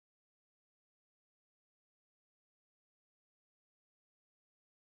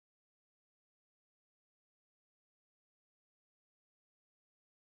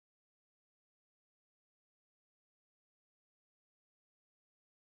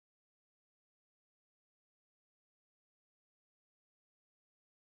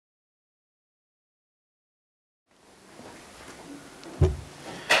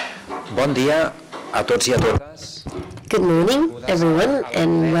Bon dia a tots i a totes. Good morning, everyone,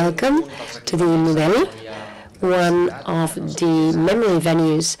 and welcome to the Model, one of the memory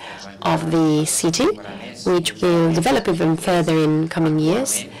venues of the city, which will develop even further in coming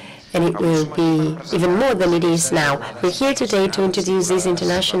years, and it will be even more than it is now. We're here today to introduce these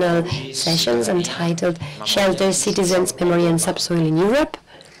international sessions entitled Shelters, Citizens, Memory and Subsoil in Europe,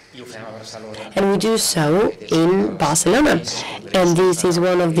 and we do so in Barcelona. And this is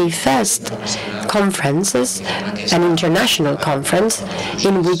one of the first conferences, an international conference,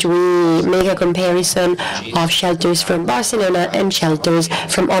 in which we make a comparison of shelters from Barcelona and shelters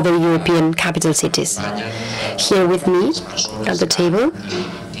from other European capital cities. Here with me at the table,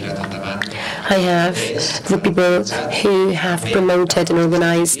 I have the people who have promoted and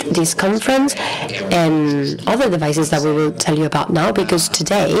organized this conference and other devices that we will tell you about now, because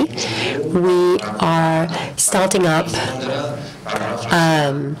today we are starting up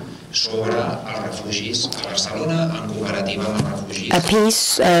a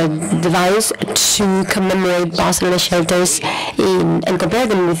piece device to commemorate Barcelona shelters and compare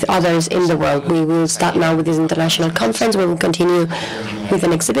them with others in the world. We will start now with this international conference. We will continue with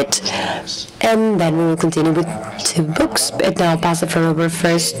an exhibit, and then we will continue with 2 books. But now I'll pass the floor over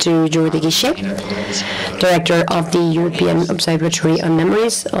first to Jordi Guixé, Director of the European Observatory on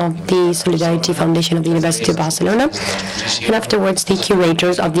Memories of the Solidarity Foundation of the University of Barcelona, and afterwards the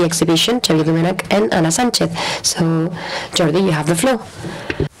curators of the exhibition, Xavier Domènech and Sánchez. So, Jordi, you have the floor.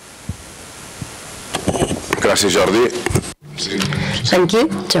 Gràcies, Jordi. Thank you,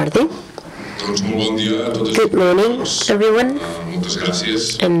 Jordi. Good morning, everyone,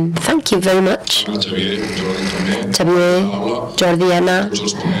 and thank you very much, Xavier, Jordi, Anna,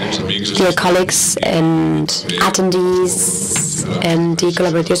 dear colleagues and attendees, and the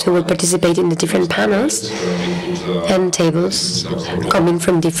collaborators who will participate in the different panels and tables coming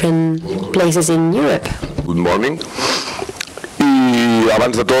from different places in Europe. Good morning. I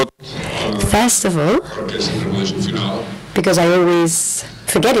abans de tot, First of all, because I always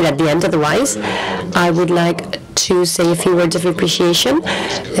forget it at the end otherwise, I would like to say a few words of appreciation.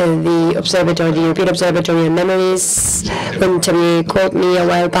 The Observatory, the European Observatory on Memories, when Xavier called me a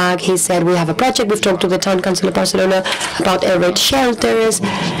while back, he said, we have a project, we've talked to the town council of Barcelona about air-raid shelters,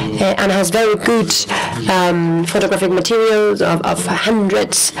 and has very good photographic materials of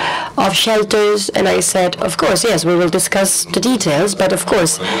hundreds of shelters. And I said, of course, yes, we will discuss the details, but of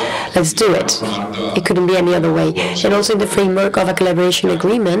course, let's do it. It couldn't be any other way. And also in the framework of a collaboration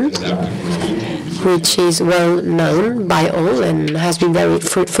agreement, which is well known by all and has been very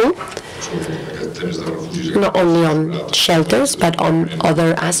fruitful, not only on shelters, but on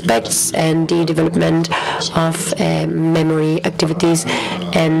other aspects and the development of memory activities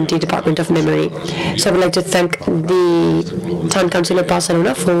and the Department of Memory. So I would like to thank the Town Council of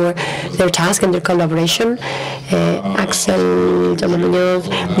Barcelona for their task and their collaboration. Axel Domènech,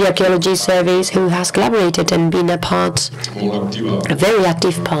 the Archaeology Service, who has collaborated and been a very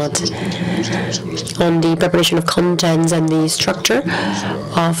active part on the preparation of contents and the structure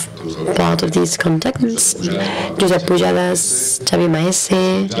of part of these contents. Josep Pujadas, Xavi Maese,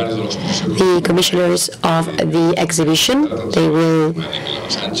 the commissioners of the exhibition, they will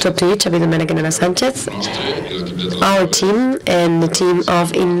talk to you, Xavier Domènech and Sánchez. Our team and the team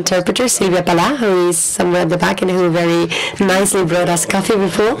of interpreters, Silvia Pala, who is somewhere at the back and who very nicely brought us coffee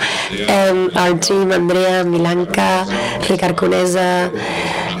before, and our team, Andrea, Milanka, Ricard Cuneza,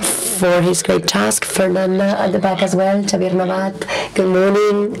 for his great task, Fernanda at the back as well, Xavier Navat, good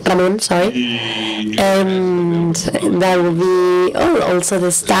morning, Ramon, sorry, and there will be also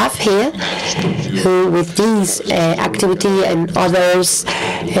the staff here, who with these activity and others,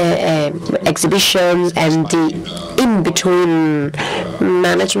 exhibitions and the in-between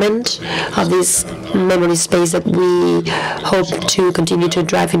management of this memory space that we hope to continue to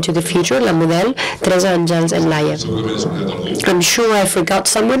drive into the future, La Model, Teresa, Angels and Laia. I'm sure I forgot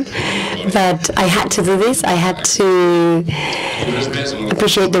someone, but I had to do this. I had to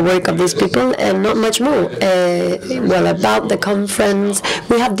appreciate the work of these people and not much more. Well, about the conference,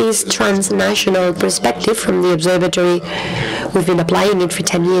 we have this transnational perspective from the observatory. We've been applying it for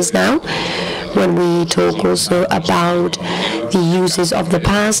 10 years now, when we talk also about the uses of the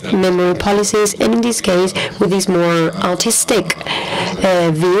past, memory policies, and in this case, with this more artistic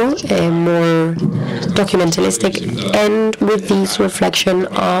view, more documentalistic, and with this reflection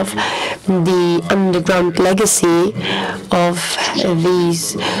of the underground legacy of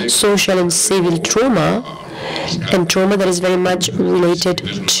these social and civil trauma, and trauma that is very much related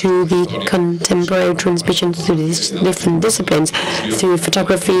to the contemporary transmission through these different disciplines, through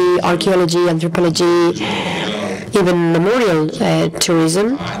photography, archaeology, anthropology, even memorial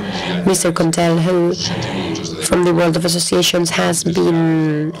tourism. Mr. Contel, who from the world of associations has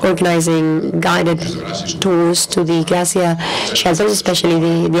been organizing guided tours to the glacier shelters,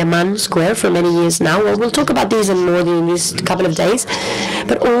 especially the Amman Square, for many years now. Well, we'll talk about these and more in these couple of days,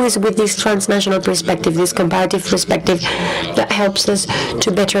 but always with this transnational perspective, this comparative perspective that helps us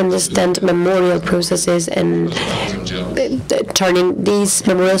to better understand memorial processes and turning these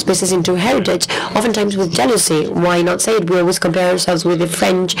memorial spaces into heritage, oftentimes with jealousy. Why not say it? We always compare ourselves with the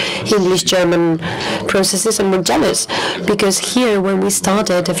French, English, German processes, and we're jealous because here, when we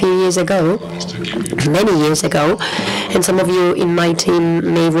started a few years ago, many years ago, and some of you in my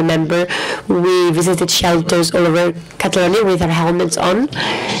team may remember, we visited shelters all over Catalonia with our helmets on,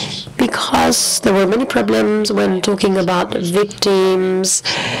 because there were many problems when talking about victims,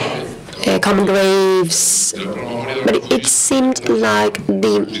 common graves, but it seemed like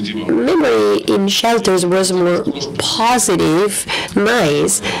the memory in shelters was more positive,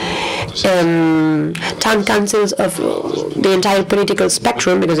 nice. Town councils of the entire political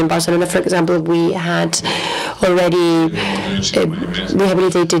spectrum, because in Barcelona, for example, we had already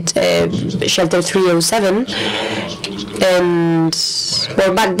rehabilitated shelter 307, and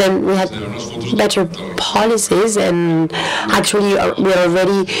well, back then we had better policies, and actually we are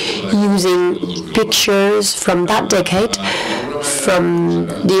already using pictures from that decade, from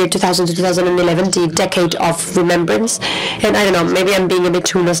the year 2000 to 2011, the decade of remembrance. And I don't know, maybe I'm being a bit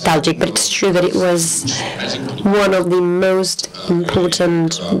too nostalgic, but it's true that it was one of the most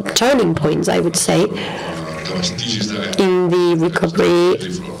important turning points, I would say, in the recovery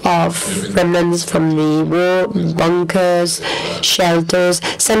of remnants from the war, bunkers, shelters,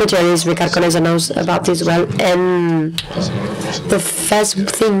 cemeteries. Ricard Conesa knows about this well. And the first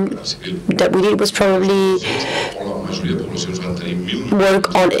thing that we did was probably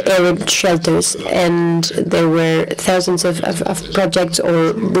work on arid shelters, and there were thousands of projects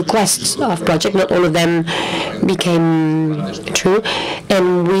or requests of projects. Not all of them became true,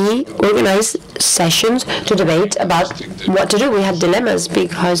 and we organized sessions to debate about what to do. We had dilemmas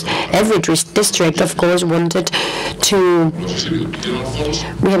because every district, of course, wanted to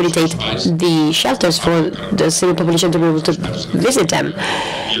rehabilitate the shelters for the civil population to be able to visit them.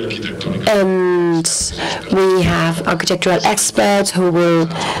 And we have architectural experts who will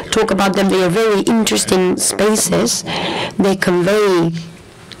talk about them. They are very interesting spaces. They convey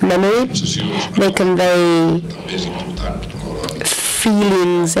memory. They convey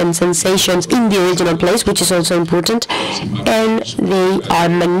feelings and sensations in the original place, which is also important, and they are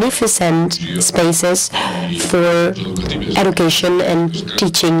magnificent spaces for education and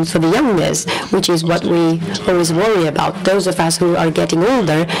teaching for the youngest, which is what we always worry about. Those of us who are getting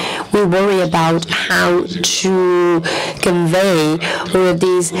older, we worry about how to convey all of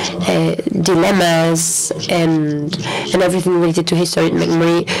these dilemmas and everything related to history and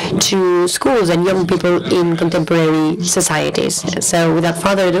memory to schools and young people in contemporary societies. So without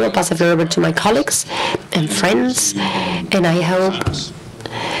further ado, I'll pass the floor over to my colleagues and friends, and I hope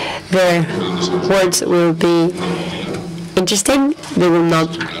their words will be interesting. They will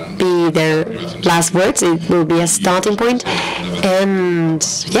not be their last words. It will be a starting point. And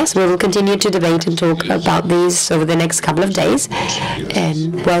yes, we will continue to debate and talk about these over the next couple of days.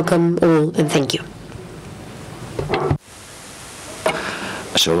 And welcome all, and thank you.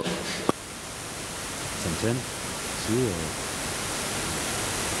 So,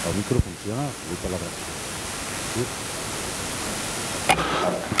 El micro funciona?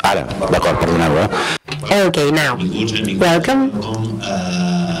 ara, d'acord, perdoneu, Okay, now, welcome.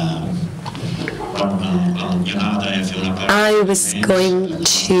 I was going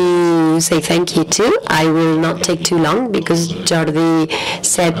to say thank you too. I will not take too long because Jordi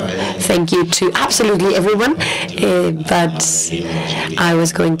said thank you to absolutely everyone, but I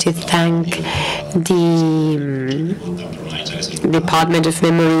was going to thank the Department of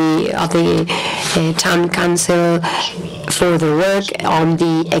Memory of the Town Council for the work on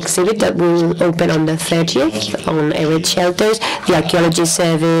the exhibit that will open on the 30th on arid shelters, the archaeology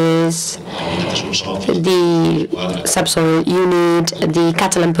service, the subsoil unit, the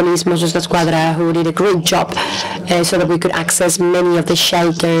Catalan police, Mossos d'Esquadra, who did a great job so that we could access many of the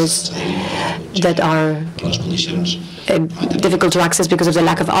shelters that are difficult to access because of the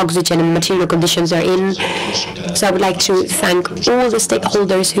lack of oxygen and material conditions they're in. So I would like to thank all the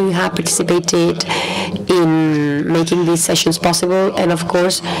stakeholders who have participated in making these sessions possible, and of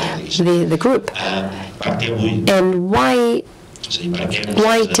course the group. And why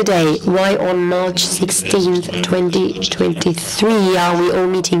today? Why on March 16th, 2023 are we all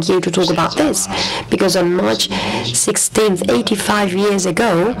meeting here to talk about this? Because on March 16th, 85 years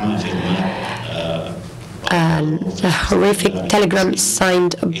ago, a horrific telegram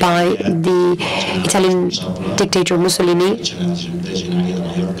signed by the Italian dictator Mussolini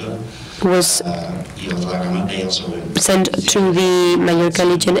was sent to the Mallorca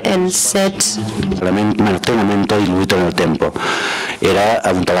Legion and said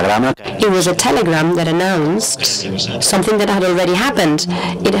it was a telegram that announced something that had already happened.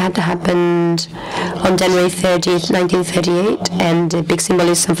 It had happened on January 30th, 1938, and the big symbol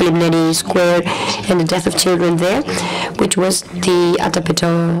is San Felipe Neri Square and the death of children there, which was the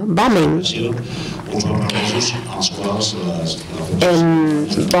Atapeto bombing. And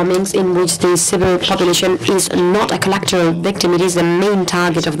bombings in which the civil population is not a collateral victim, it is the main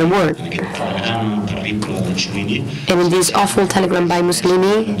target of the war. And in this awful telegram by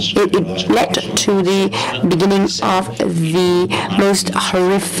Mussolini, it led to the beginning of the most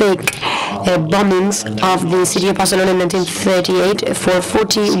horrific bombings of the city of Barcelona in 1938. For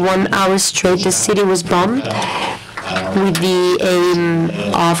 41 hours straight, the city was bombed with the aim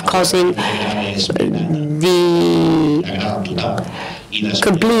of causing the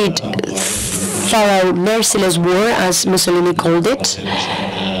complete, thorough, merciless war, as Mussolini called it,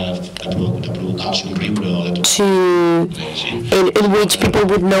 in which people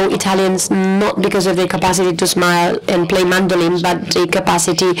would know Italians not because of their capacity to smile and play mandolin, but the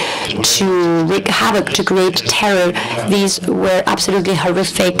capacity to wreak havoc, to create terror. These were absolutely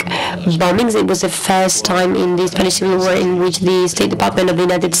horrific bombings. It was the first time in the Spanish Civil War in which the State Department of the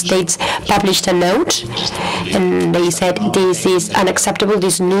United States published a note, and they said this is unacceptable,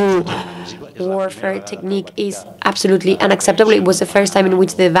 this new warfare technique is absolutely unacceptable. It was the first time in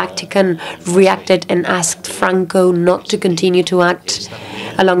which the Vatican reacted and asked Franco not to continue to act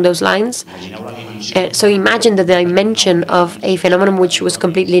along those lines. So imagine the dimension of a phenomenon which was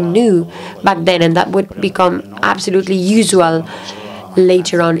completely new back then, and that would become absolutely usual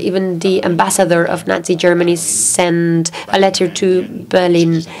later on. Even the ambassador of Nazi Germany sent a letter to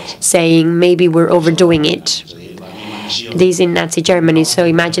Berlin saying maybe we're overdoing it. This in Nazi Germany. So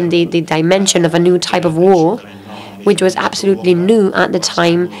imagine the dimension of a new type of war, which was absolutely new at the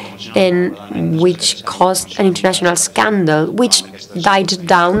time and which caused an international scandal, which died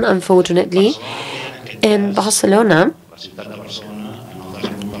down, unfortunately. And Barcelona,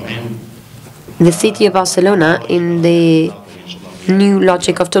 the city of Barcelona, in the new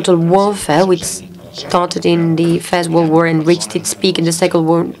logic of total warfare, which started in the First World War and reached its peak in the Second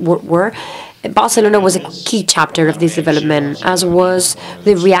World War, Barcelona was a key chapter of this development, as was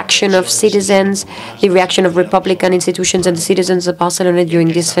the reaction of citizens, the reaction of Republican institutions and the citizens of Barcelona during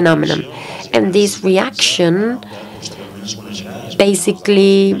this phenomenon. And this reaction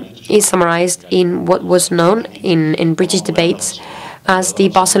basically is summarized in what was known in British debates as the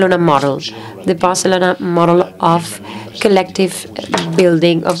Barcelona model. The Barcelona model of collective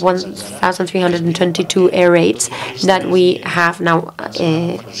building of 1,322 air raids that we have now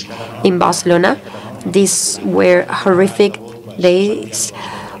in Barcelona. These were horrific days,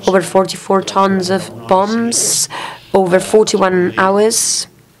 over 44 tons of bombs, over 41 hours,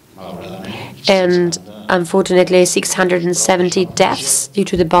 and unfortunately 670 deaths due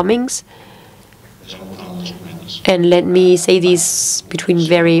to the bombings. And let me say this between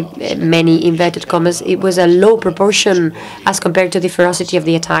very many inverted commas, it was a low proportion as compared to the ferocity of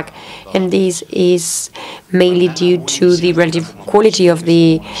the attack. And this is mainly due to the relative quality of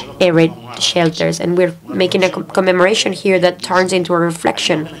the air raid shelters. And we're making a commemoration here that turns into a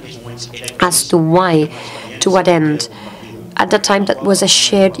reflection as to why, to what end. At that time, that was a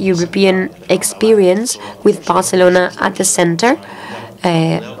shared European experience with Barcelona at the center.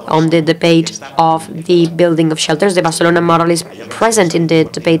 On the debate of the building of shelters. The Barcelona model is present in the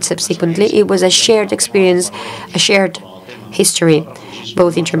debate subsequently. It was a shared experience, a shared history,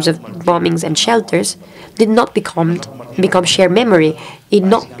 both in terms of bombings and shelters. Did not become shared memory.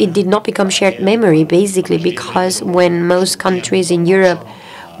 It did not become shared memory, basically, because when most countries in Europe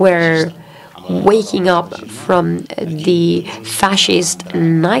were waking up from the fascist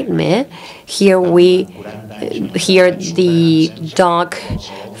nightmare, here the dark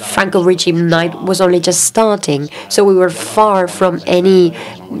Franco regime night was only just starting. So we were far from any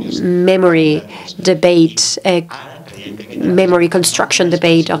memory debate, memory construction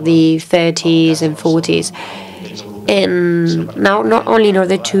debate of the 30s and 40s. And now, not only in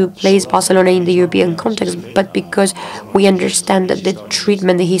order to place Barcelona in the European context, but because we understand that the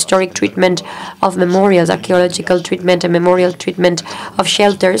treatment, the historic treatment of memorials, archaeological treatment and memorial treatment of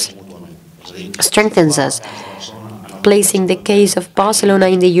shelters strengthens us. Placing the case of Barcelona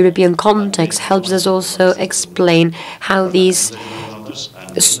in the European context helps us also explain how this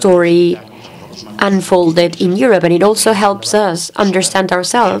story unfolded in Europe, and it also helps us understand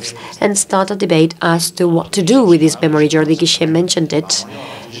ourselves and start a debate as to what to do with this memory. Jordi Guixé mentioned it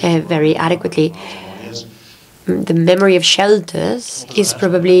very adequately. The memory of shelters is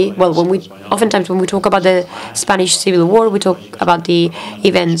probably, well, oftentimes when we talk about the Spanish Civil War, we talk about the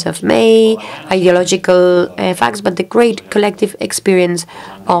events of May, ideological facts, but the great collective experience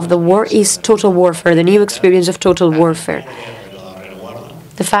of the war is total warfare, the new experience of total warfare.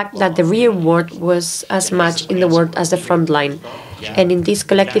 The fact that the rear ward was as much in the ward as the front line. And in this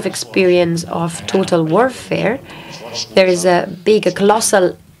collective experience of total warfare, there is a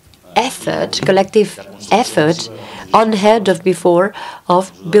colossal effort, collective effort, unheard of before,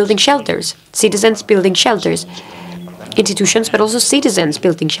 of building shelters, citizens building shelters, institutions, but also citizens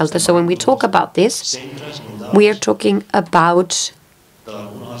building shelters. So when we talk about this, we are talking about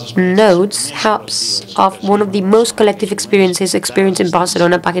nodes, hubs of one of the most collective experiences experienced in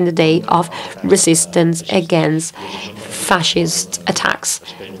Barcelona back in the day of resistance against fascist attacks.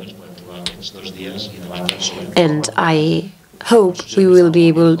 And I hope we will be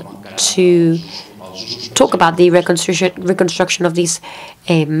able to talk about the reconstruction of this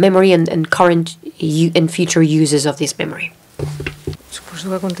memory and current and future uses of this memory.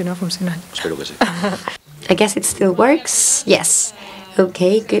 I guess it still works? Yes.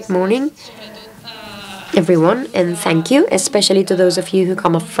 Okay, good morning, everyone, and thank you, especially to those of you who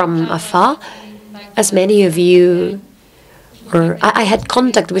come from afar. As many of you, or I had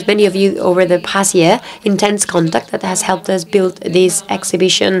contact with many of you over the past year, intense contact that has helped us build this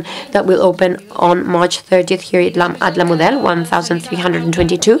exhibition that will open on March 30th here at La Model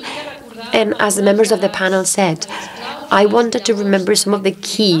 1322. And as the members of the panel said, I wanted to remember some of the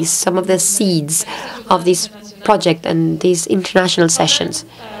keys, some of the seeds of this project and these international sessions.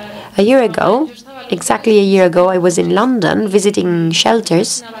 A year ago, exactly a year ago, I was in London visiting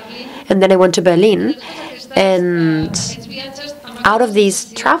shelters, and then I went to Berlin. And out of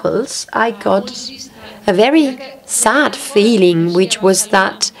these travels, I got a very sad feeling, which was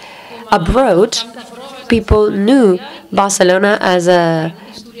that abroad, people knew Barcelona as a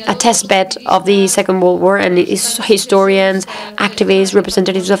test bed of the Second World War, and historians, activists,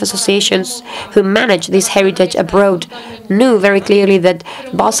 representatives of associations who manage this heritage abroad knew very clearly that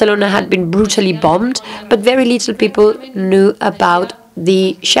Barcelona had been brutally bombed, but very little people knew about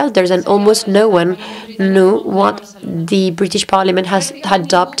the shelters, and almost no one knew what the British Parliament had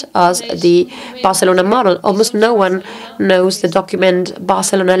dubbed as the Barcelona model. Almost no one knows the document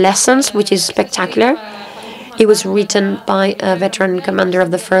Barcelona Lessons, which is spectacular. It was written by a veteran commander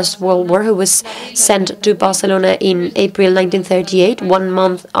of the First World War who was sent to Barcelona in April 1938, 1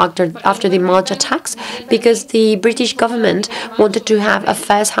 month after the March attacks, because the British government wanted to have a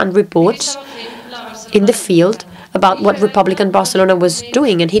first-hand report in the field about what Republican Barcelona was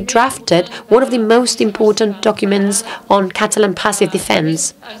doing, and he drafted one of the most important documents on Catalan passive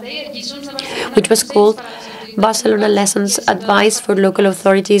defense, which was called Barcelona Lessons, Advice for Local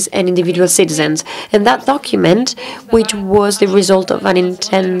Authorities and Individual Citizens. And that document, which was the result of an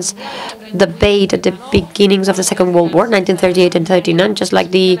intense debate at the beginnings of the Second World War, 1938 and 39, just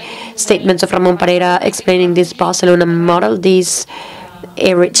like the statements of Ramon Pereira explaining this Barcelona model, these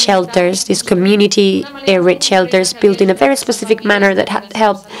air shelters, these community air shelters built in a very specific manner that had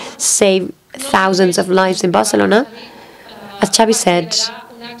helped save thousands of lives in Barcelona. As Xavi said,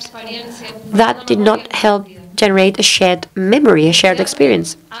 that did not help generate a shared memory, a shared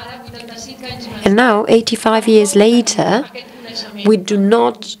experience. And now, 85 years later, we do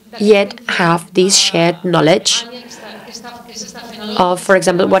not yet have this shared knowledge of, for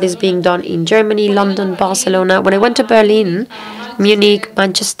example, what is being done in Germany, London, Barcelona. When I went to Berlin, Munich,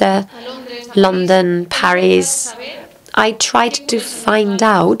 Manchester, London, Paris, I tried to find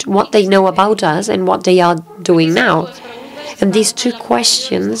out what they know about us and what they are doing now. And these two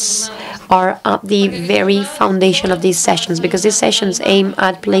questions are at the very foundation of these sessions, because these sessions aim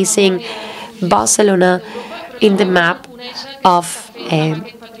at placing Barcelona in the map of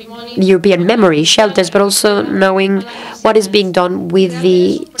European memory shelters, but also knowing what is being done with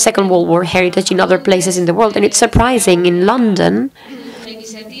the Second World War heritage in other places in the world. And it's surprising, in London,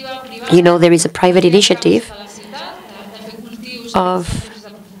 you know, there is a private initiative of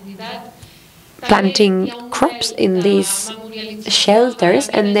planting crops in these shelters,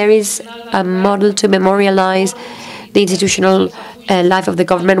 and there is a model to memorialize the institutional life of the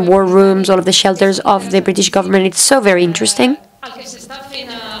government, war rooms, all of the shelters of the British government. It's so very interesting.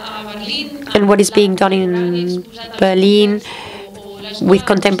 And what is being done in Berlin with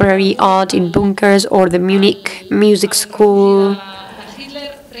contemporary art in bunkers, or the Munich Music School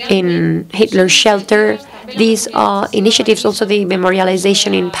in Hitler's shelter, These are initiatives, also the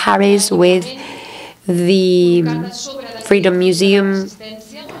memorialization in Paris with the Freedom Museum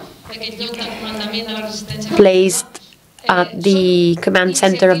placed at the command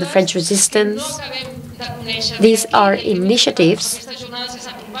center of the French resistance. These are initiatives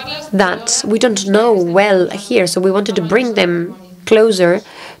that we don't know well here, so we wanted to bring them closer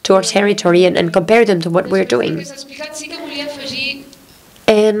to our territory and compare them to what we're doing.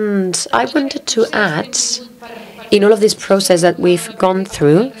 And I wanted to add, in all of this process that we've gone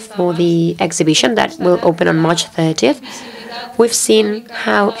through for the exhibition that will open on March 30th, we've seen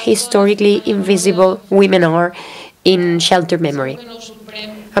how historically invisible women are in shelter memory.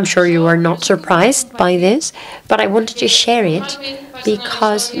 I'm sure you are not surprised by this, but I wanted to share it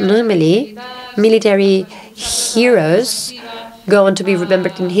because normally military heroes go on to be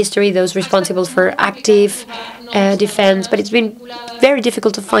remembered in history, those responsible for active defense, but it's been very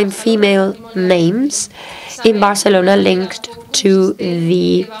difficult to find female names in Barcelona linked to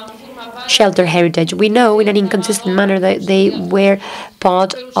the shelter heritage. We know in an inconsistent manner that they were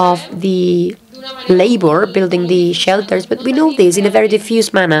part of the labor building the shelters, but we know this in a very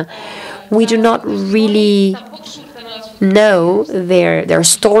diffuse manner. We do not really know their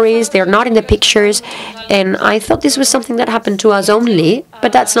stories, they're not in the pictures, and I thought this was something that happened to us only,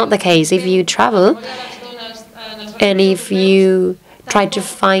 but that's not the case. If you travel and if you try to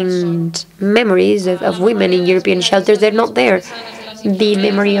find memories of women in European shelters, they're not there. The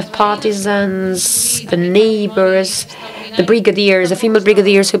memory of partisans, the neighbors, the brigadiers, the female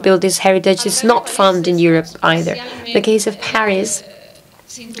brigadiers who built this heritage is not found in Europe either. The case of Paris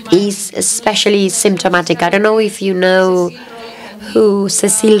is especially symptomatic. I don't know if you know who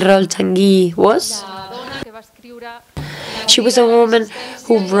Cécile Roll-Tanguy was. She was a woman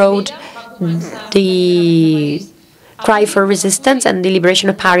who wrote the cry for resistance, and the liberation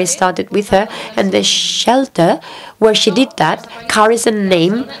of Paris started with her, and the shelter where she did that carries the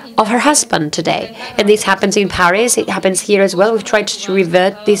name of her husband today. And this happens in Paris, it happens here as well. We've tried to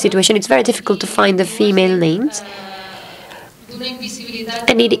revert this situation. It's very difficult to find the female names,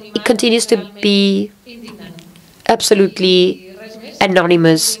 and it continues to be absolutely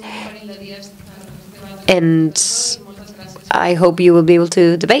anonymous. And I hope you will be able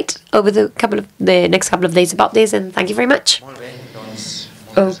to debate over the next couple of days about this, and thank you very much.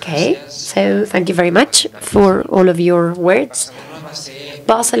 Okay, so thank you very much for all of your words.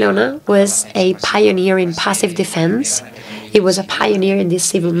 Barcelona was a pioneer in passive defense. It was a pioneer in this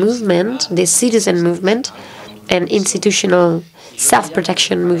civil movement, this citizen movement, and institutional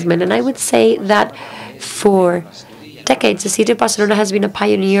self-protection movement. And I would say that for decades, the city of Barcelona has been a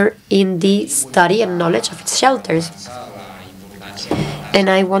pioneer in the study and knowledge of its shelters. And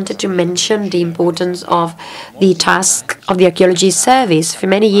I wanted to mention the importance of the task of the archaeology service. For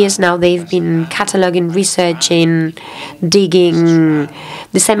many years now, they've been cataloging, researching, digging,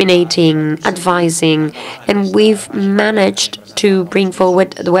 disseminating, advising, and we've managed to bring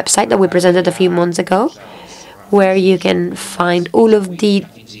forward the website that we presented a few months ago, where you can find all of the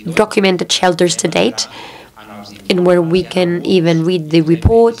documented shelters to date, and where we can even read the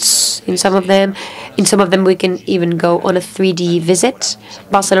reports in some of them. In some of them, we can even go on a 3D visit.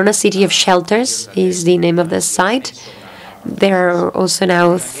 Barcelona City of Shelters is the name of the site. There are also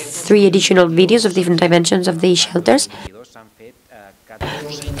now 3 additional videos of different dimensions of the shelters.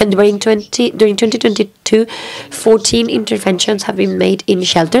 And during 2022, 14 interventions have been made in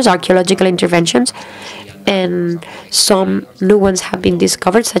shelters, archaeological interventions, and some new ones have been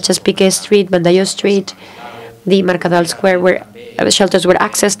discovered, such as Piqué Street, Bandayo Street, the Mercadal Square, where shelters were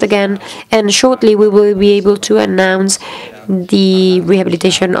accessed again. And shortly we will be able to announce the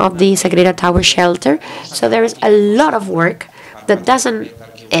rehabilitation of the Sagrera Tower shelter. So there is a lot of work that doesn't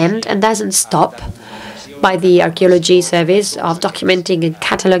end and doesn't stop by the archaeology service of documenting and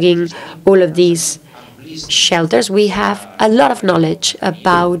cataloging all of these shelters. We have a lot of knowledge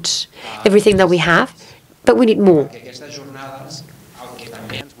about everything that we have, but we need more.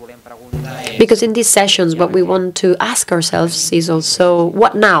 Because in these sessions, what we want to ask ourselves is also,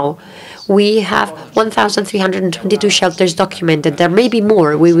 what now? We have 1,322 shelters documented. There may be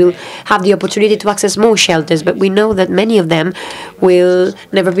more. We will have the opportunity to access more shelters, but we know that many of them will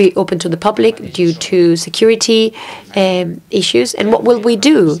never be open to the public due to security issues. And what will we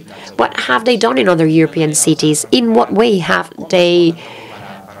do? What have they done in other European cities? In what way have they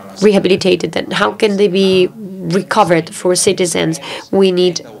rehabilitated them? How can they be recovered for citizens? We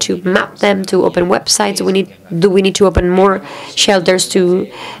need to map them, to open websites. Do we need to open more shelters to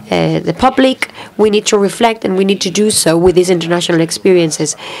the public? We need to reflect, and we need to do so with these international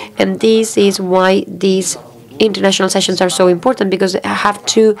experiences. And this is why these international sessions are so important, because they have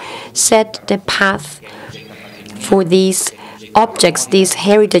to set the path for these objects, these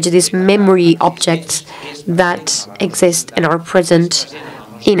heritage, these memory objects that exist and are present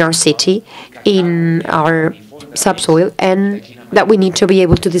in our city, in our subsoil, and that we need to be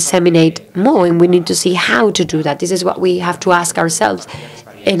able to disseminate more, and we need to see how to do that. This is what we have to ask ourselves,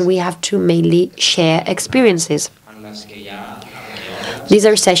 and we have to mainly share experiences. These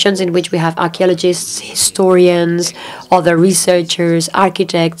are sessions in which we have archaeologists, historians, other researchers,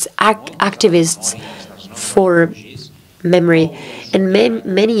 architects, activists for memory. And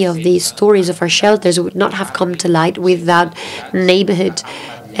many of these stories of our shelters would not have come to light without neighborhood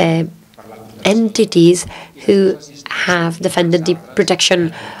entities who have defended the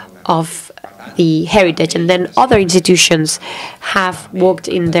protection of the heritage, and then other institutions have walked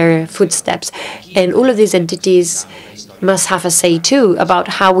in their footsteps. And all of these entities must have a say too about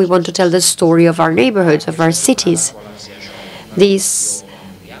how we want to tell the story of our neighborhoods, of our cities. These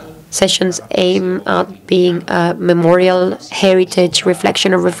sessions aim at being a memorial heritage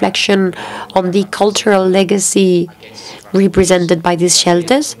reflection, a reflection on the cultural legacy represented by these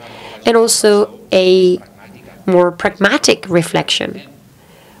shelters, and also a more pragmatic reflection.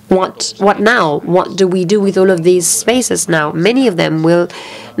 What now? What do we do with all of these spaces now? Many of them will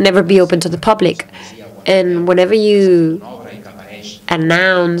never be open to the public. And whenever you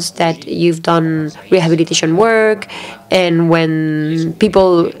announce that you've done rehabilitation work, and when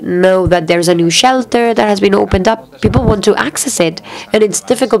people know that there's a new shelter that has been opened up, people want to access it. And it's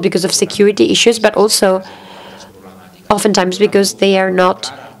difficult because of security issues, but also oftentimes because they are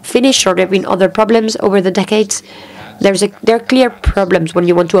not finished, or there have been other problems over the decades. There are clear problems when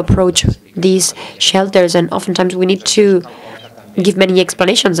you want to approach these shelters, and oftentimes we need to give many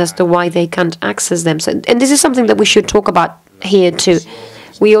explanations as to why they can't access them. So, and this is something that we should talk about here too.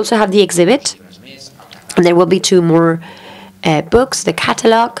 We also have the exhibit, and there will be 2 more books, the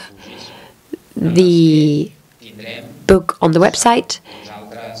catalog, the book on the website,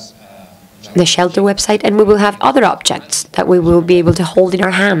 the shelter website, and we will have other objects that we will be able to hold in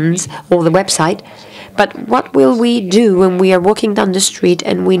our hands, or the website. But what will we do when we are walking down the street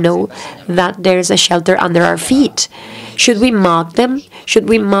and we know that there's a shelter under our feet? Should we mark them? Should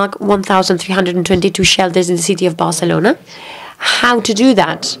we mark 1,322 shelters in the city of Barcelona? How to do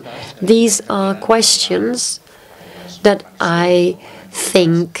that? These are questions that I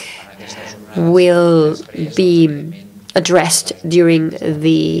think will be addressed during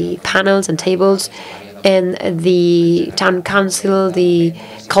the panels and tables, and the town council, the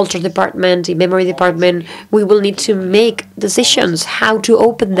culture department, the memory department, we will need to make decisions how to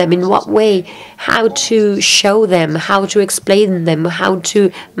open them, in what way, how to show them, how to explain them, how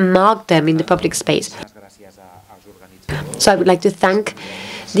to mark them in the public space. So I would like to thank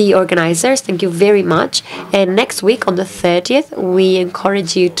the organizers. Thank you very much. And next week on the 30th, we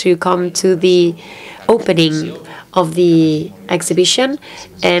encourage you to come to the opening of the exhibition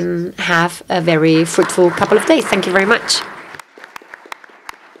and have a very fruitful couple of days. Thank you very much.